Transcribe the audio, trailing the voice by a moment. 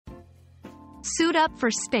Suit up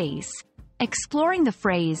for space. Exploring the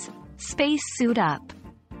phrase, spacesuit up.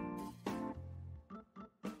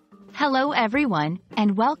 Hello everyone,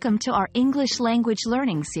 and welcome to our English language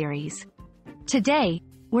learning series. Today,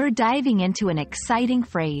 we're diving into an exciting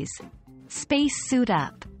phrase, spacesuit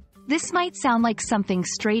up. This might sound like something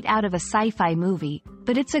straight out of a sci-fi movie,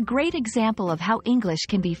 but it's a great example of how English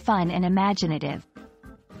can be fun and imaginative.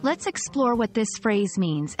 Let's explore what this phrase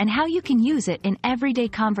means and how you can use it in everyday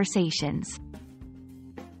conversations.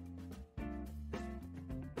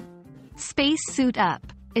 Spacesuit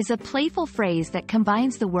up is a playful phrase that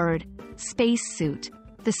combines the word spacesuit,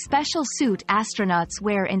 the special suit astronauts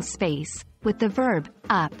wear in space, with the verb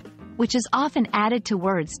up, which is often added to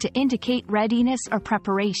words to indicate readiness or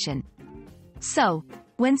preparation. So,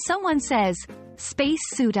 when someone says,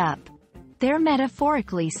 spacesuit up, they're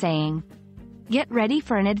metaphorically saying, get ready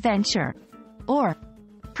for an adventure, or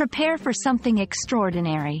prepare for something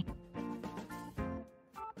extraordinary.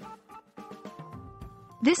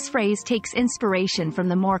 This phrase takes inspiration from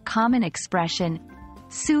the more common expression,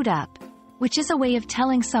 suit up, which is a way of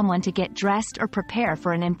telling someone to get dressed or prepare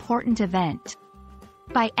for an important event.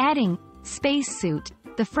 By adding spacesuit,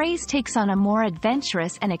 the phrase takes on a more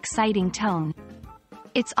adventurous and exciting tone.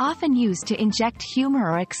 It's often used to inject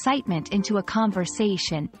humor or excitement into a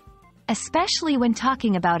conversation, especially when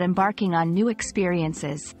talking about embarking on new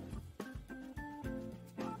experiences.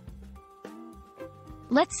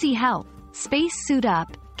 Let's see how spacesuit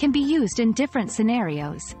up can be used in different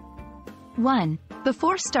scenarios. 1.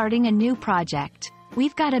 Before starting a new project,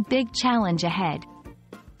 we've got a big challenge ahead.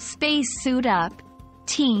 Spacesuit up,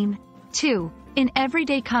 team. 2. In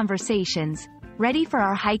everyday conversations, ready for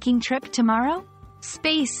our hiking trip tomorrow?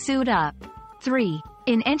 Spacesuit up. 3.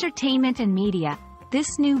 In entertainment and media,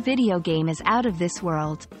 this new video game is out of this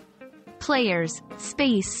world. Players,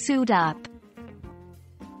 spacesuit up.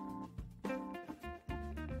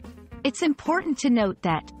 It's important to note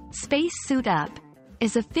that spacesuit up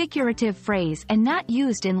is a figurative phrase and not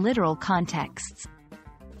used in literal contexts.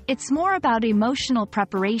 It's more about emotional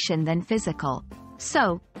preparation than physical,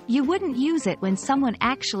 so you wouldn't use it when someone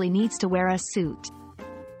actually needs to wear a suit.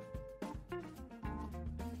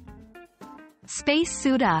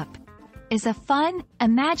 Spacesuit up is a fun,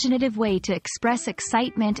 imaginative way to express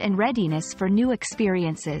excitement and readiness for new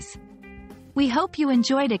experiences. We hope you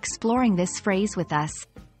enjoyed exploring this phrase with us.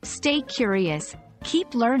 Stay curious,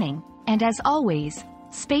 keep learning, and as always,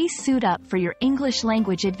 spacesuit up for your English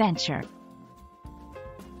language adventure.